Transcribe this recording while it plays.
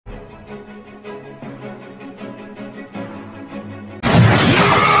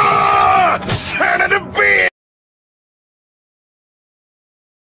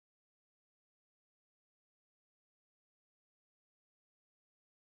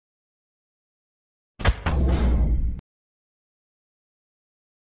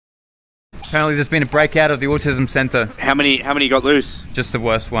Apparently there's been a breakout of the autism center. How many got loose? Just the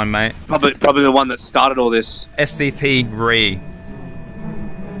worst one, mate. Probably the one that started all this. SCP-RE.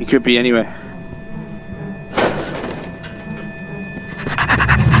 He could be anywhere.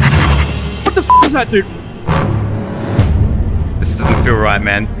 What the f is that, dude? This doesn't feel right,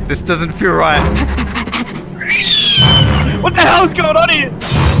 man. This doesn't feel right. What the hell is going on here?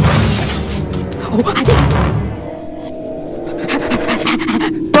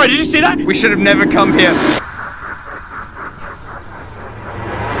 Bro, did you see that? We should have never come here.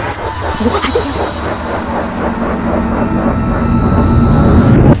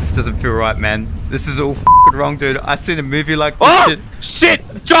 This doesn't feel right, man. This is all f***ing wrong, dude. I seen a movie like this Oh, shit!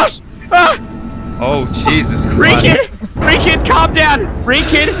 Josh! Ah! Oh, Jesus Christ. Rekid, calm down!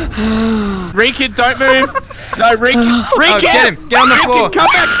 Rekid, don't move! No, Rekid! Oh, get him! Get on the floor! Come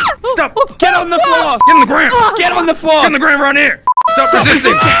back! Stop! Get on the floor! Get on the ground! Get on the floor! Get on the ground right here! Stop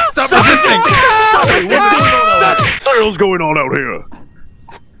resisting! Stop resisting! Stop resisting! What the hell's going on out here?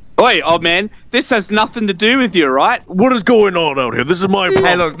 Oi, old man, this has nothing to do with you, right? What is going on out here? This is my problem.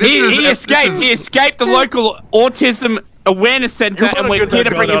 Hey, look, He escaped the local autism awareness center, and we're here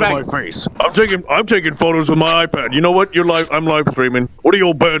to bring him back. Out of my face. I'm taking photos with my iPad. You know what? I'm live streaming. What are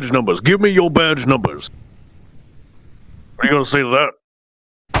your badge numbers? Give me your badge numbers. What are you gonna say to that?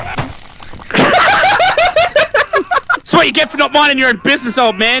 That's what you get for not minding your own business,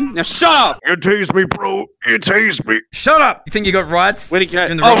 old man. Now shut up. You tease me, bro. You tease me. Shut up! You think you got rights? Where'd he go?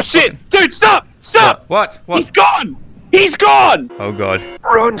 You're in the Oh wrong shit! fucking- Dude, stop! Stop! What? He's gone! He's gone! Oh god.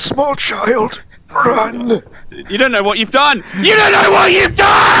 Run, small child. Run. You don't know what you've done! You don't know what you've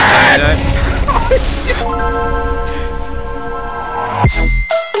done!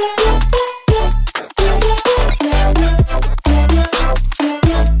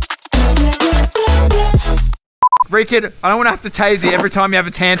 Rekid, I don't want to have to tase you every time you have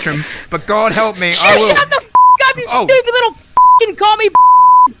a tantrum, but God help me, I will. Shut the f up, you Oh. stupid little f***ing commie.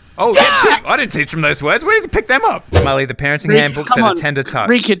 Oh, I didn't teach him those words. Where did you pick them up? Molly, the parenting handbook said a tender touch.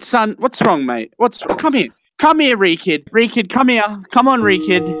 Rekid, son, what's wrong, mate? Come here. Come here, Rekid. Rekid, come here. Come on,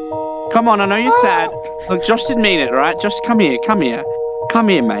 Rekid. Come on, I know you're sad. Look, Josh didn't mean it, right? Just come here, come here. Come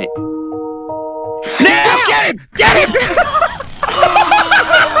here, mate. Now! Get him! Get him!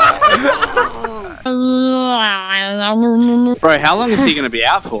 Bro, how long is he gonna be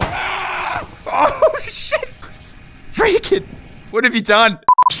out for? Oh, shit! Rekid, what have you done?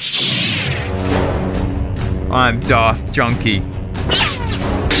 I'm Darth Junkie.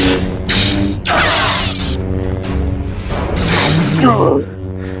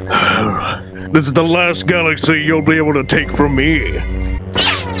 This is the last galaxy you'll be able to take from me.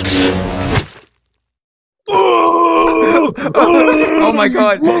 Oh my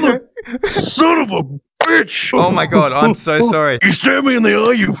god. Mother son of a bitch! Oh my god, I'm so sorry. You stared me in the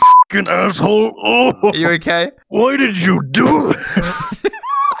eye, you fucking asshole! Oh, Are you okay? why did you do that?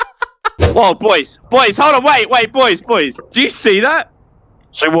 Whoa, boys, hold on, wait, boys. Do you see that?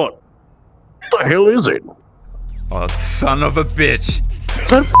 Say what? What the hell is it? Oh, son of a bitch. Is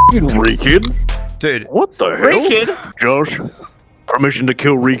that fucking Rekid? Dude, What the hell? Rekid? Josh, permission to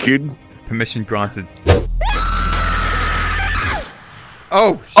kill Rekid? permission granted.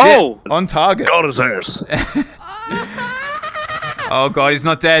 Oh, shit. Oh! On target. Got his ass. Oh god, he's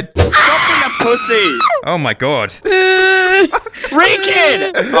not dead. Stop being a pussy! Oh my god. Rekid!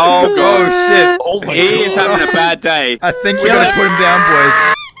 Oh, Oh God. shit. Oh my He is god. having a bad day. I think we gotta put him down, boys.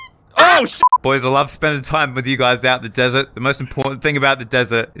 Oh, shit! Boys, I love spending time with you guys out in the desert. The most important thing about the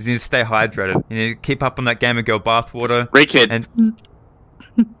desert is you need to stay hydrated. You need to keep up on that Game & Girl bathwater. Rekid, And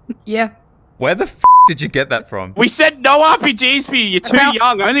Yeah. where the f did you get that from? we said no RPGs for you. You're too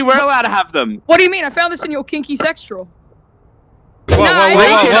young. Only we're allowed to have them. What do you mean? I found this in your kinky sex drawer. Whoa, whoa, whoa, whoa,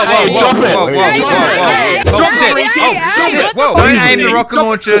 whoa, Hey, drop it. whoa, whoa, whoa, Hey, whoa, hey, whoa, hey, whoa, drop shit. it, Rekid. Hey, Drop hey, it. Whoa, don't aim the rocket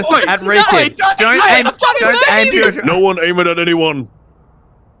launcher at Rekid. Don't aim your... No one aim it at anyone.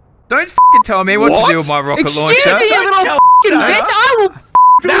 Don't f***ing tell me what to What? do with my rocket Excuse launcher. me, you little f***ing bitch! I will.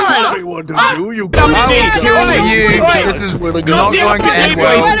 Don't tell me what to do, you I will Hey, kill hey, you. hey, This is Drop not the going to end RPG.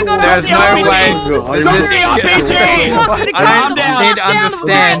 well. Drop There's the no RPG. way. Drop the RPG. I don't need to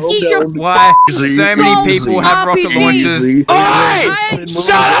understand why so many people have rocket RPGs. launchers. Oi!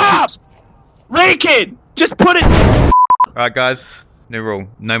 Shut up! Rekid, just put it. Alright guys, new rule.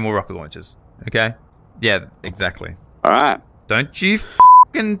 No more rocket launchers. Okay? Yeah, exactly. All right. Don't you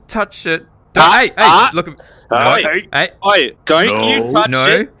f***ing touch it. Don't, hey, look at... No, Hey. hey, Oi, don't No. you touch no,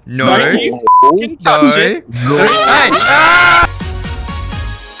 it. no, Don't you no, fucking touch it. hey, ah!